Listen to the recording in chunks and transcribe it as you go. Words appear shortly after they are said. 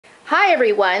Hi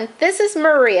everyone, this is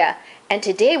Maria, and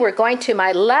today we're going to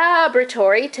my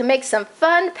laboratory to make some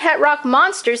fun pet rock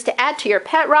monsters to add to your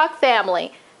pet rock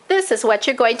family. This is what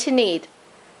you're going to need.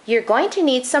 You're going to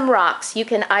need some rocks. You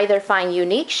can either find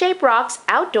unique shaped rocks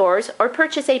outdoors or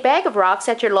purchase a bag of rocks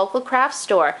at your local craft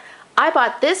store. I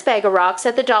bought this bag of rocks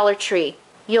at the Dollar Tree.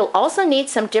 You'll also need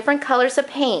some different colors of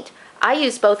paint. I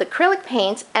use both acrylic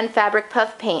paints and fabric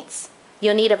puff paints.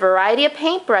 You'll need a variety of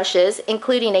paint brushes,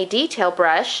 including a detail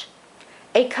brush,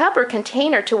 a cup or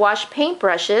container to wash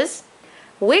paintbrushes,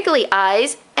 wiggly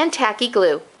eyes, and tacky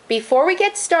glue. Before we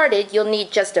get started, you'll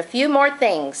need just a few more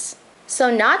things. So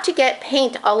not to get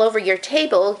paint all over your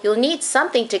table, you'll need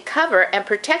something to cover and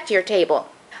protect your table.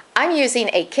 I'm using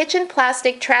a kitchen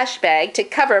plastic trash bag to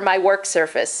cover my work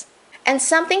surface. And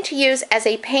something to use as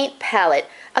a paint palette.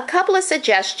 A couple of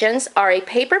suggestions are a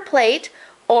paper plate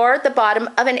or the bottom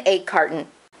of an egg carton.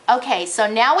 Okay, so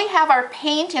now we have our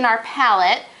paint in our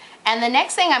palette. And the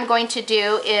next thing I'm going to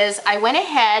do is I went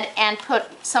ahead and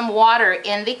put some water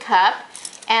in the cup,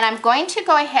 and I'm going to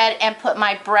go ahead and put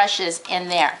my brushes in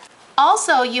there.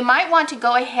 Also, you might want to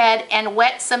go ahead and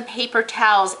wet some paper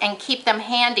towels and keep them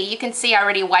handy. You can see I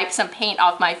already wiped some paint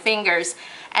off my fingers.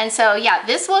 And so yeah,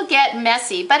 this will get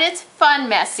messy, but it's fun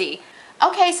messy.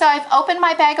 Okay, so I've opened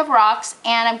my bag of rocks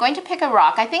and I'm going to pick a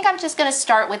rock. I think I'm just going to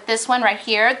start with this one right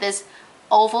here, this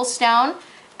oval stone.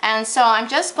 And so I'm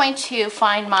just going to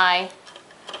find I'm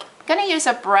going to use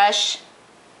a brush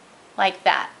like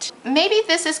that. Maybe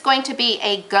this is going to be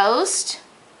a ghost,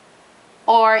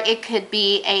 or it could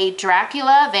be a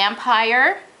Dracula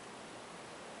vampire.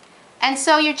 And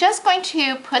so you're just going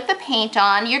to put the paint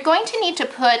on. You're going to need to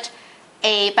put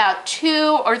about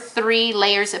 2 or 3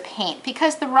 layers of paint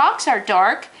because the rocks are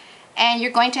dark and you're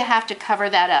going to have to cover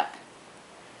that up.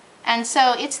 And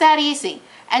so it's that easy.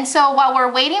 And so while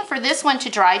we're waiting for this one to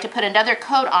dry to put another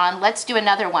coat on, let's do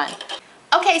another one.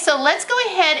 Okay, so let's go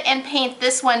ahead and paint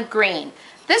this one green.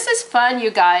 This is fun,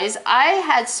 you guys. I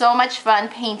had so much fun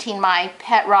painting my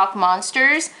pet rock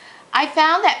monsters. I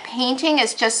found that painting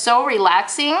is just so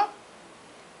relaxing.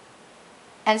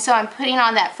 And so I'm putting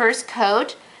on that first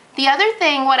coat. The other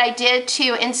thing, what I did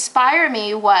to inspire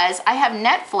me was I have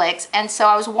Netflix, and so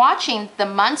I was watching The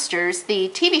Munsters, the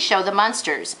TV show The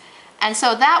Munsters. And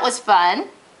so that was fun.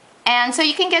 And so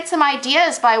you can get some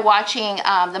ideas by watching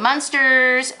The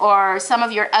Munsters or some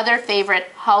of your other favorite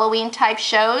Halloween type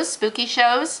shows, spooky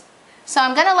shows. So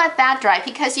I'm going to let that dry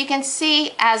because you can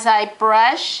see as I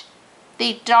brush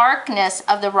the darkness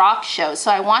of the rock shows. So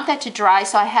I want that to dry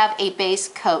so I have a base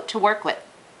coat to work with.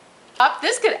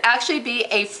 This could actually be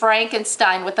a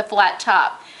Frankenstein with a flat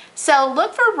top. So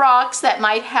look for rocks that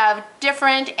might have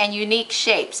different and unique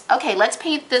shapes. Okay, let's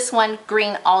paint this one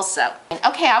green also.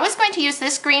 Okay, I was going to use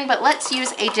this green, but let's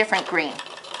use a different green.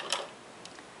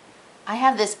 I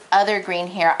have this other green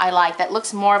here I like that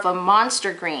looks more of a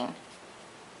monster green.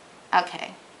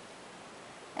 Okay.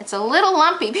 It's a little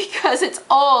lumpy because it's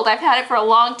old. I've had it for a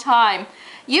long time.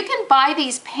 You can buy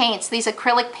these paints, these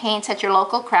acrylic paints at your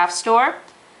local craft store.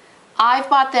 I've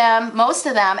bought them, most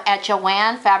of them, at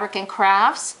Joann Fabric and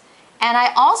Crafts. And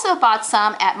I also bought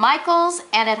some at Michael's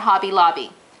and at Hobby Lobby.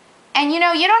 And you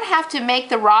know, you don't have to make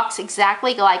the rocks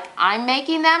exactly like I'm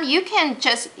making them. You can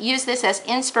just use this as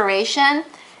inspiration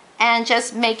and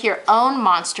just make your own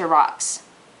monster rocks.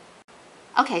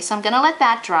 Okay, so I'm gonna let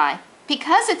that dry.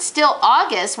 Because it's still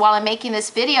August while I'm making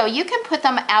this video, you can put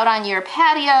them out on your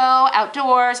patio,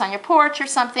 outdoors, on your porch or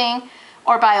something,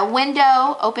 or by a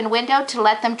window, open window, to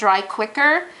let them dry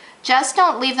quicker. Just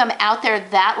don't leave them out there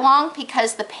that long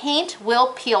because the paint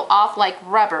will peel off like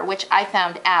rubber, which I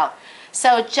found out.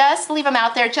 So just leave them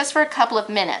out there just for a couple of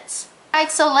minutes. All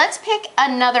right, so let's pick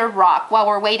another rock while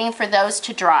we're waiting for those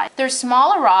to dry. They're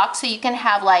smaller rocks, so you can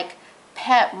have like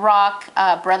pet rock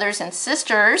brothers and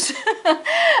sisters.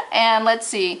 And let's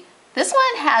see, this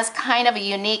one has kind of a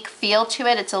unique feel to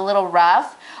it. It's a little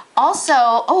rough. Also,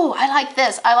 oh, I like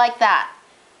this, I like that.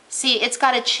 See, it's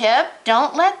got a chip.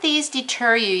 Don't let these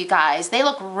deter you, you guys. They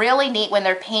look really neat when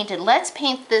they're painted. Let's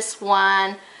paint this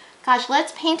one. Gosh,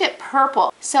 let's paint it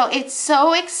purple. So it's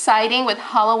so exciting with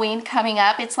Halloween coming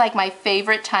up. It's like my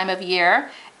favorite time of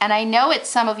year. And I know it's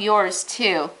some of yours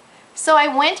too. So I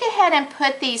went ahead and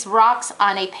put these rocks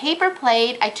on a paper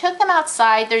plate. I took them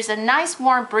outside. There's a nice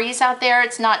warm breeze out there.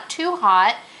 It's not too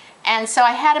hot. And so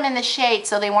I had them in the shade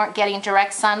so they weren't getting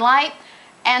direct sunlight.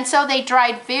 And so they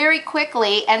dried very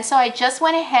quickly, and so I just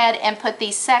went ahead and put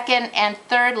the second and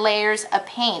third layers of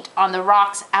paint on the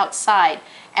rocks outside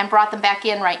and brought them back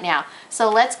in right now.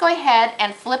 So let's go ahead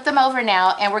and flip them over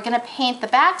now, and we're going to paint the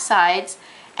back sides,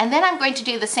 and then I'm going to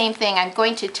do the same thing. I'm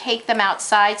going to take them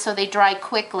outside so they dry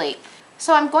quickly.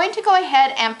 So I'm going to go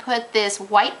ahead and put this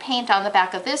white paint on the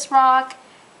back of this rock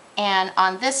and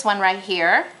on this one right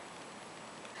here.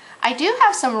 I do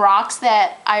have some rocks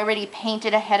that I already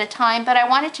painted ahead of time, but I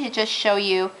wanted to just show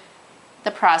you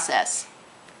the process.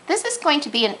 This is going to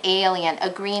be an alien, a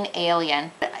green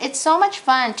alien. It's so much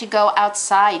fun to go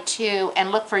outside too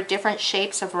and look for different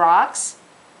shapes of rocks.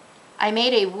 I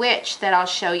made a witch that I'll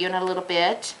show you in a little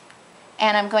bit.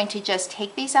 And I'm going to just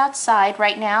take these outside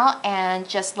right now and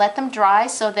just let them dry,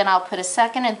 so then I'll put a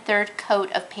second and third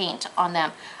coat of paint on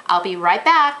them. I'll be right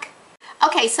back.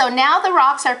 Okay, so now the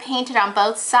rocks are painted on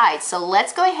both sides, so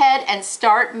let's go ahead and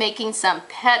start making some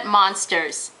pet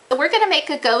monsters. So we're going to make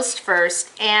a ghost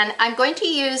first, and I'm going to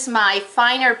use my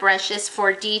finer brushes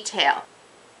for detail.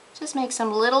 Just make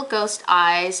some little ghost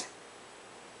eyes,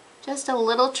 just a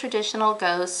little traditional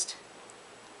ghost.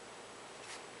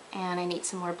 And I need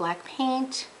some more black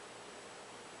paint.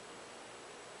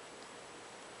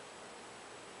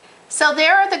 So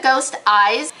there are the ghost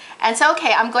eyes. And so,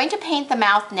 okay, I'm going to paint the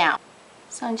mouth now.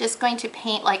 So I'm just going to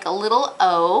paint like a little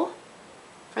O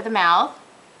for the mouth.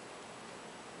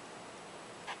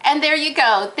 And there you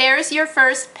go. There's your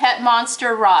first pet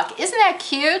monster rock. Isn't that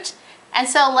cute? And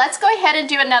so let's go ahead and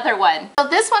do another one. So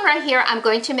this one right here, I'm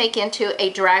going to make into a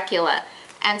Dracula.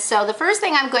 And so the first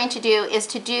thing I'm going to do is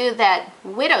to do that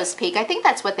widow's peak. I think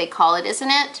that's what they call it, isn't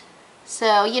it?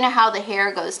 So you know how the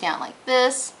hair goes down like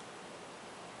this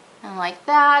and like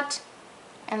that.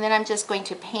 And then I'm just going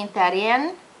to paint that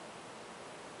in.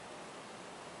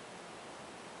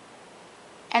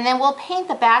 And then we'll paint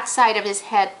the back side of his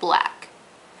head black.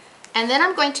 And then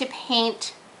I'm going to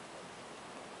paint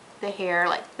the hair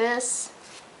like this.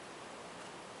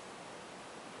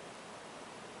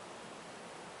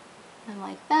 And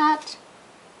like that.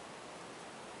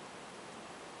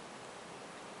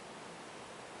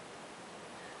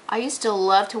 I used to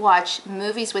love to watch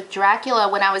movies with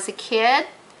Dracula when I was a kid,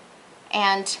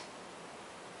 and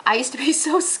I used to be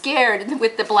so scared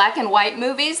with the black and white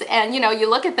movies, and you know, you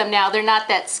look at them now, they're not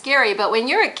that scary, but when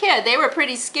you're a kid, they were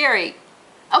pretty scary.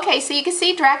 Okay, so you can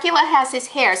see Dracula has his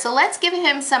hair, so let's give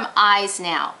him some eyes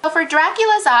now. So for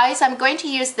Dracula's eyes, I'm going to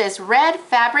use this red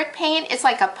fabric paint. It's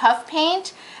like a puff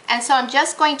paint. And so I'm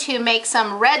just going to make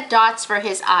some red dots for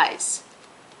his eyes.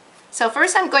 So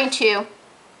first I'm going to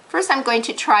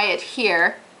try it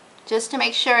here, just to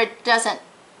make sure it doesn't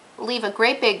leave a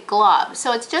great big glob.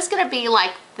 So it's just going to be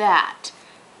like that.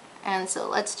 And so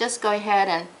let's just go ahead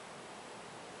and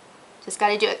just got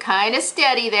to do it kind of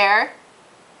steady there.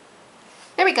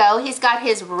 There we go. He's got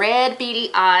his red beady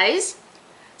eyes.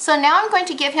 So now I'm going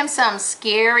to give him some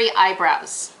scary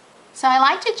eyebrows. So I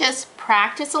like to just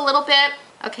practice a little bit.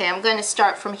 Okay, I'm going to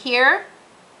start from here,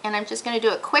 and I'm just going to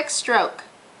do a quick stroke,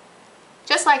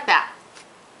 just like that.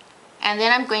 And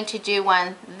then I'm going to do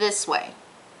one this way.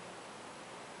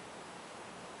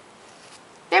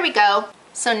 There we go.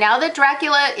 So now that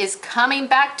Dracula is coming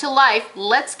back to life,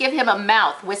 let's give him a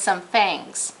mouth with some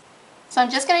fangs. So I'm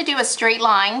just going to do a straight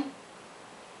line,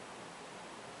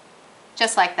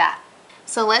 just like that.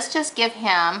 So let's just give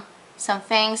him some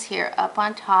fangs here up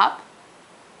on top.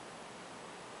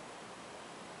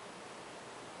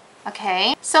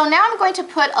 Okay, so now I'm going to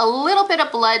put a little bit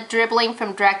of blood dribbling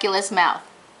from Dracula's mouth.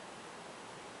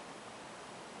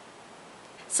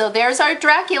 So there's our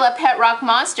Dracula pet rock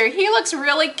monster. He looks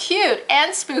really cute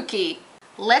and spooky.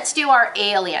 Let's do our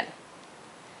alien.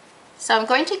 So I'm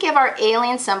going to give our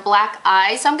alien some black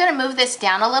eyes. So I'm going to move this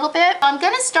down a little bit. I'm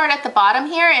going to start at the bottom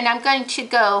here, and I'm going to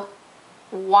go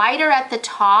wider at the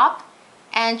top,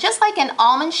 and just like an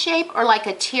almond shape or like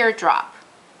a teardrop.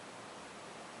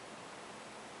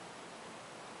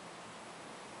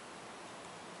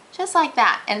 Just like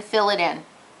that, and fill it in.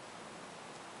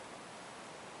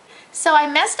 So I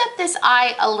messed up this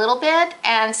eye a little bit,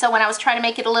 and so when I was trying to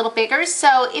make it a little bigger,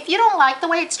 so if you don't like the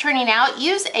way it's turning out,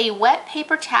 use a wet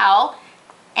paper towel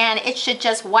and it should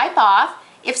just wipe off.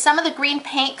 If some of the green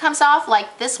paint comes off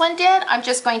like this one did, I'm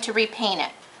just going to repaint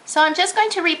it. So I'm just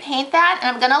going to repaint that, and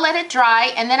I'm going to let it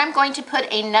dry, and then I'm going to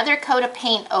put another coat of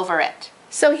paint over it.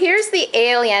 So here's the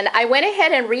alien. I went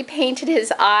ahead and repainted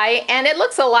his eye, and it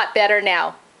looks a lot better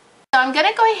now. So I'm going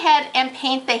to go ahead and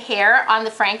paint the hair on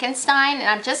the Frankenstein, and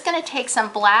I'm just going to take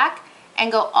some black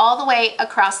and go all the way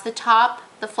across the top,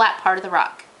 the flat part of the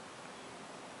rock.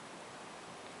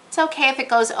 It's okay if it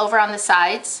goes over on the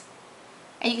sides.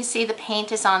 And you can see the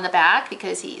paint is on the back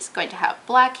because he's going to have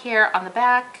black hair on the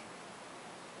back.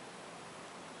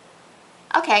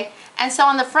 Okay, and so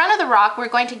on the front of the rock, we're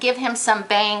going to give him some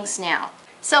bangs now.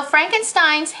 So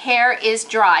Frankenstein's hair is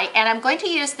dry, and I'm going to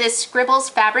use this Scribbles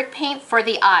fabric paint for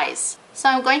the eyes. So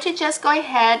I'm going to just go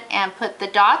ahead and put the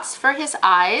dots for his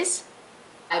eyes.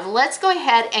 Let's go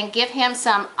ahead and give him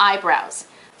some eyebrows.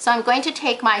 So I'm going to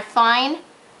take my fine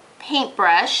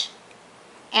paintbrush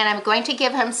and I'm going to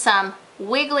give him some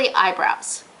wiggly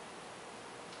eyebrows.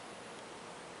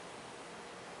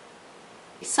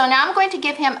 So now I'm going to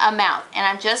give him a mouth, and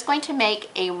I'm just going to make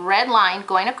a red line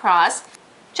going across,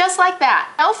 just like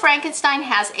that. Now Frankenstein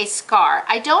has a scar.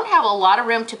 I don't have a lot of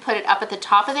room to put it up at the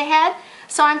top of the head,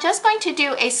 so I'm just going to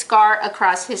do a scar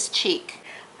across his cheek.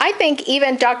 I think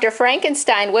even Dr.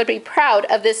 Frankenstein would be proud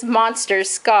of this monster's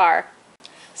scar.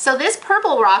 So this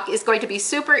purple rock is going to be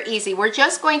super easy. We're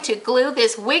just going to glue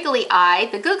this wiggly eye,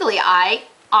 the googly eye,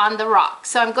 on the rock.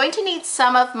 So I'm going to need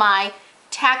some of my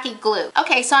tacky glue.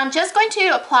 Okay, so I'm just going to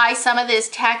apply some of this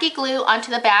tacky glue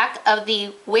onto the back of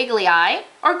the wiggly eye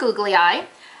or googly eye,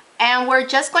 and we're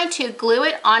just going to glue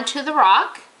it onto the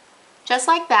rock, just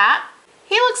like that.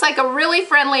 He looks like a really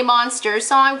friendly monster,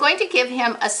 so I'm going to give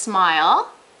him a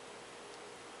smile.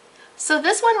 So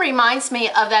this one reminds me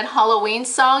of that Halloween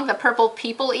song, The Purple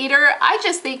People Eater. I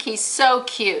just think he's so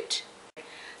cute.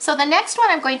 So the next one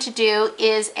I'm going to do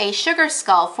is a sugar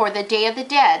skull for the Day of the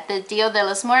Dead, the Dia de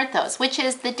los Muertos, which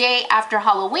is the day after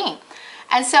Halloween.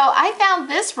 And so I found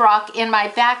this rock in my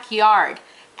backyard.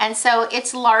 And so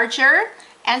it's larger.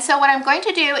 And so what I'm going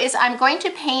to do is I'm going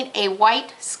to paint a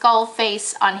white skull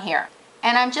face on here.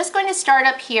 And I'm just going to start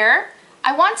up here.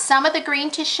 I want some of the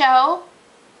green to show.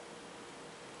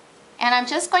 And I'm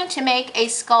just going to make a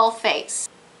skull face.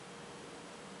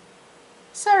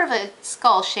 Sort of a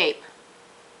skull shape.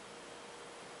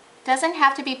 Doesn't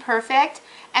have to be perfect.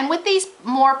 And with these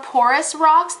more porous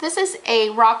rocks, this is a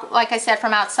rock, like I said,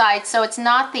 from outside, so it's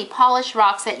not the polished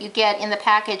rocks that you get in the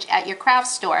package at your craft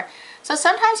store. So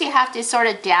sometimes you have to sort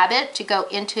of dab it to go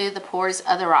into the pores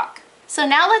of the rock. So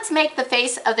now let's make the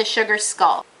face of the sugar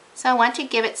skull. So I want to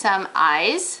give it some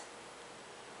eyes,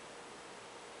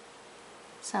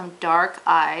 some dark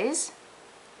eyes.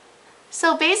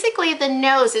 So basically the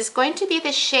nose is going to be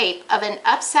the shape of an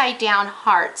upside down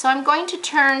heart. So I'm going to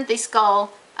turn the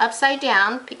skull upside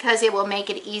down because it will make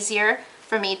it easier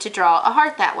for me to draw a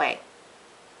heart that way.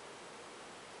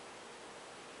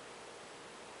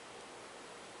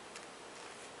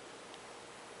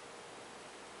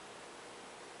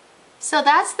 So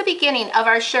that's the beginning of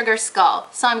our sugar skull.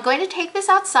 So I'm going to take this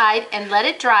outside and let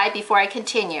it dry before I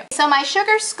continue. So my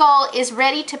sugar skull is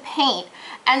ready to paint.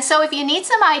 And so if you need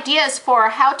some ideas for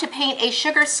how to paint a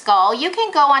sugar skull, you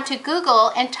can go onto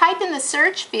Google and type in the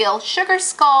search field sugar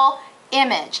skull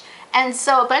image. And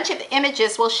so a bunch of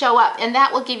images will show up, and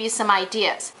that will give you some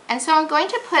ideas. And so I'm going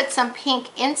to put some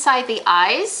pink inside the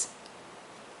eyes.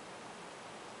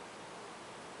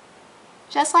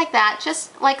 Just like that,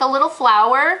 just like a little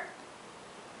flower.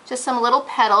 Just some little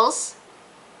petals.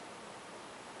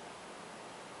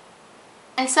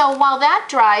 And so while that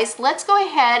dries, let's go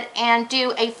ahead and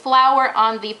do a flower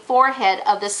on the forehead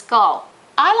of the skull.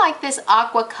 I like this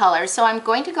aqua color, so I'm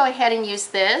going to go ahead and use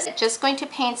this. Just going to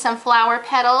paint some flower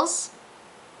petals.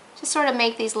 Just sort of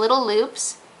make these little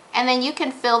loops, and then you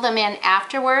can fill them in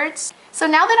afterwards. So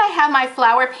now that I have my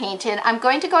flower painted, I'm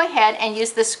going to go ahead and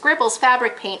use the Scribbles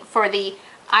fabric paint for the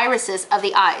irises of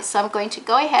the eyes. So I'm going to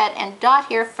go ahead and dot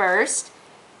here first,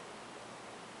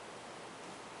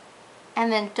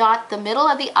 and then dot the middle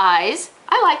of the eyes.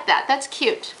 I like that, that's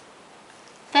cute.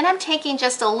 Then I'm taking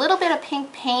just a little bit of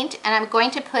pink paint and I'm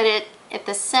going to put it at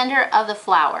the center of the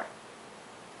flower.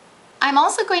 I'm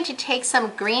also going to take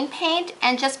some green paint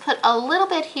and just put a little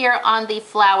bit here on the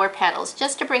flower petals,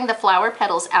 just to bring the flower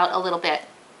petals out a little bit.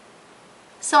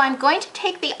 So I'm going to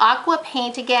take the aqua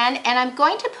paint again, and I'm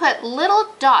going to put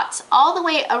little dots all the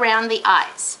way around the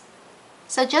eyes.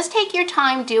 So just take your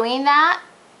time doing that.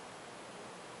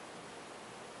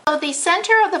 So the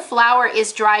center of the flower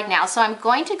is dried now, so I'm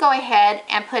going to go ahead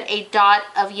and put a dot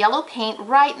of yellow paint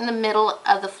right in the middle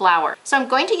of the flower. So I'm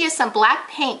going to use some black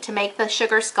paint to make the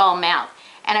sugar skull mouth,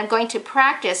 and I'm going to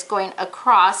practice going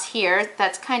across here.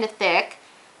 That's kind of thick.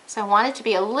 So I want it to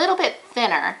be a little bit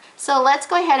thinner. So let's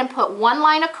go ahead and put one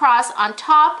line across on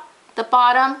top, the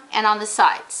bottom, and on the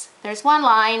sides. There's one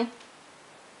line.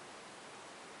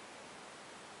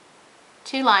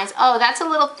 Two lines. Oh, that's a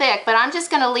little thick, but I'm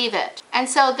just going to leave it. And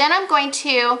so then I'm going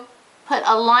to put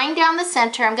a line down the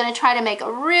center. I'm going to try to make a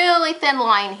really thin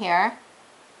line here.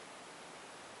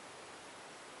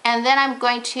 And then I'm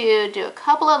going to do a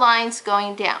couple of lines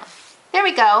going down. There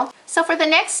we go. So for the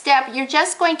next step, you're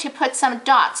just going to put some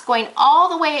dots going all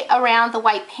the way around the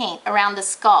white paint, around the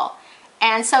skull.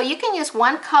 And so you can use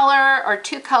one color or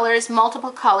two colors,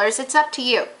 multiple colors, it's up to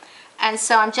you. And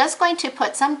so I'm just going to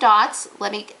put some dots.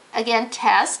 Let me again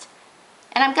test.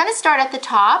 And I'm going to start at the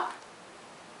top,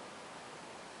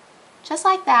 just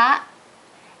like that.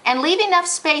 And leave enough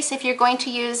space if you're going to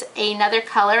use another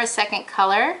color, a second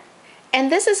color.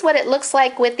 And this is what it looks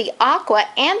like with the aqua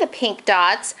and the pink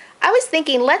dots. I was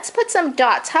thinking, let's put some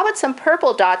dots. How about some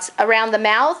purple dots around the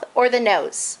mouth or the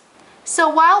nose? So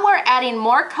while we're adding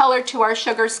more color to our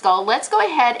sugar skull, let's go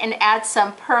ahead and add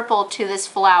some purple to this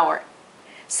flower.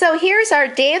 So here's our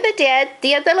Day of the Dead,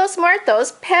 Dia de los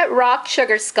Muertos Pet Rock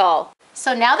Sugar Skull.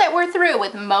 So now that we're through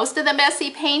with most of the messy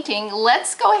painting,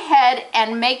 let's go ahead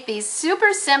and make these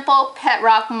super simple Pet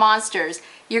Rock monsters.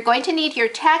 You're going to need your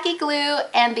tacky glue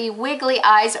and the wiggly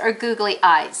eyes or googly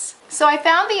eyes. So I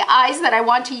found the eyes that I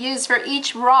want to use for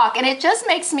each rock, and it just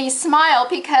makes me smile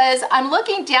because I'm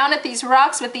looking down at these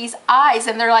rocks with these eyes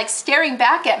and they're like staring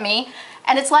back at me,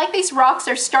 and it's like these rocks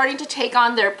are starting to take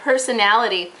on their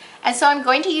personality. And so I'm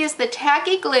going to use the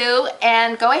tacky glue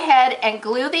and go ahead and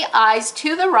glue the eyes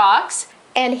to the rocks.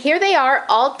 And here they are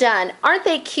all done. Aren't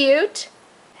they cute?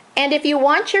 And if you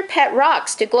want your pet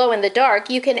rocks to glow in the dark,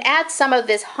 you can add some of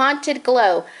this haunted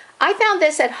glow. I found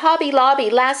this at Hobby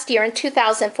Lobby last year in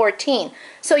 2014,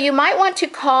 so you might want to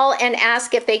call and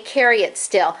ask if they carry it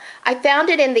still. I found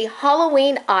it in the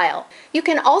Halloween aisle. You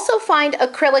can also find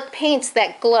acrylic paints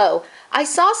that glow. I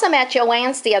saw some at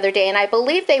Joann's the other day, and I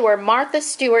believe they were Martha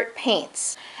Stewart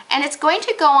paints. And it's going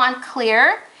to go on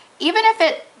clear. Even if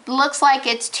it looks like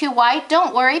it's too white,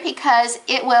 don't worry because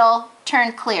it will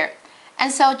turn clear.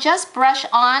 And so just brush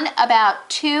on about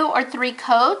 2 or 3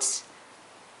 coats.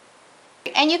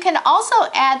 And you can also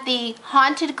add the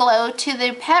haunted glow to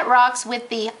the pet rocks with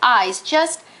the eyes.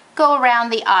 Just go around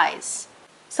the eyes.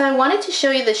 So I wanted to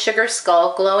show you the sugar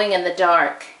skull glowing in the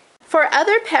dark. For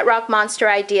other pet rock monster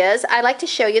ideas, I'd like to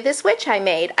show you this witch I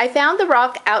made. I found the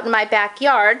rock out in my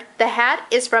backyard. The hat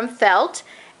is from felt,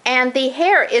 and the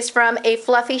hair is from a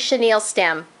fluffy chenille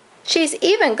stem. She's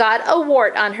even got a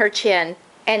wart on her chin.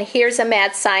 And here's a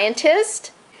mad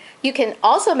scientist. You can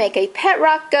also make a pet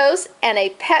rock ghost and a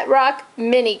pet rock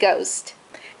mini ghost.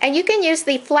 And you can use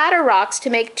the flatter rocks to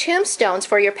make tombstones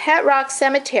for your pet rock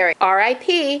cemetery.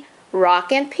 R.I.P.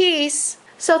 Rock in peace.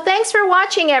 So thanks for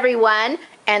watching, everyone.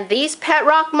 And these pet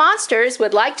rock monsters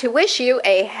would like to wish you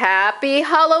a happy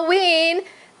Halloween.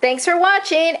 Thanks for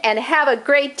watching and have a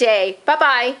great day.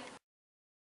 Bye-bye.